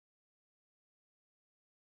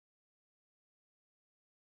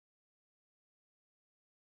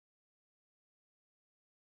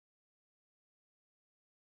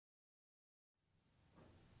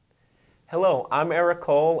Hello, I'm Eric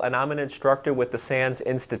Cole and I'm an instructor with the SANS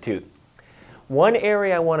Institute. One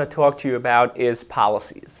area I want to talk to you about is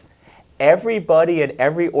policies. Everybody in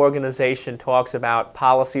every organization talks about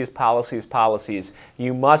policies, policies, policies.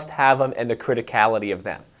 You must have them and the criticality of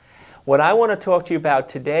them. What I want to talk to you about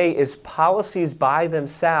today is policies by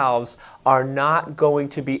themselves are not going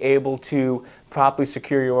to be able to properly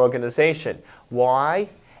secure your organization. Why?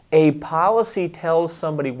 A policy tells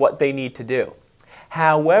somebody what they need to do.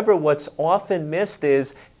 However, what's often missed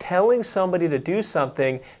is telling somebody to do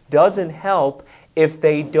something doesn't help if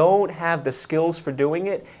they don't have the skills for doing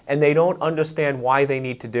it and they don't understand why they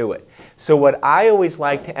need to do it. So what I always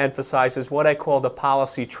like to emphasize is what I call the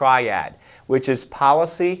policy triad, which is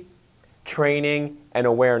policy, training, and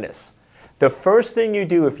awareness. The first thing you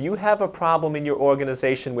do if you have a problem in your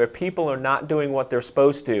organization where people are not doing what they're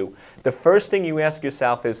supposed to, the first thing you ask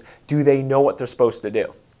yourself is, do they know what they're supposed to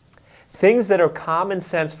do? Things that are common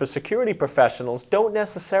sense for security professionals don't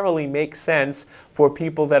necessarily make sense for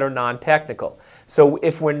people that are non-technical. So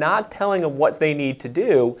if we're not telling them what they need to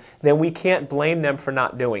do, then we can't blame them for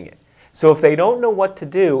not doing it. So if they don't know what to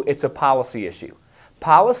do, it's a policy issue.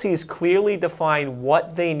 Policies clearly define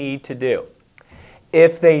what they need to do.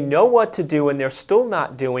 If they know what to do and they're still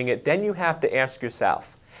not doing it, then you have to ask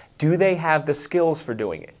yourself, do they have the skills for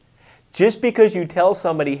doing it? Just because you tell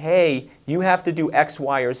somebody, hey, you have to do X,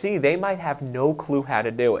 Y, or Z, they might have no clue how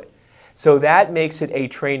to do it. So that makes it a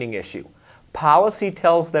training issue. Policy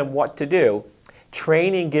tells them what to do.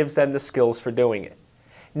 Training gives them the skills for doing it.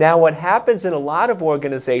 Now what happens in a lot of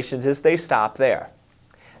organizations is they stop there.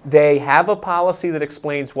 They have a policy that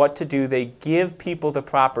explains what to do. They give people the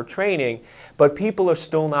proper training, but people are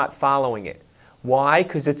still not following it. Why?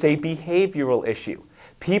 Because it's a behavioral issue.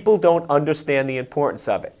 People don't understand the importance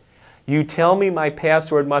of it. You tell me my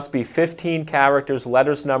password must be 15 characters,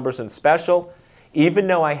 letters, numbers, and special. Even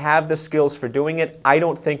though I have the skills for doing it, I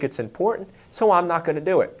don't think it's important, so I'm not going to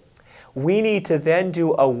do it. We need to then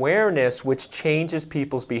do awareness, which changes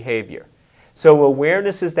people's behavior. So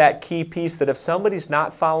awareness is that key piece that if somebody's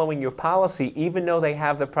not following your policy, even though they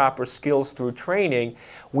have the proper skills through training,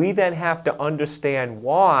 we then have to understand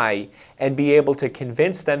why and be able to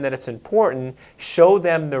convince them that it's important, show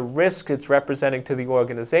them the risk it's representing to the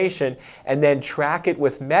organization, and then track it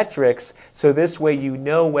with metrics so this way you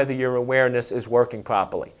know whether your awareness is working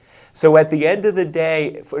properly. So at the end of the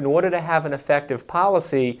day, in order to have an effective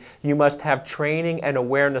policy, you must have training and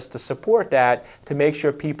awareness to support that to make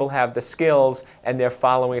sure people have the skills and they're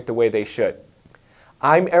following it the way they should.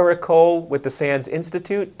 I'm Eric Cole with the SANS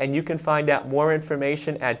Institute, and you can find out more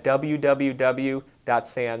information at www.sans.org.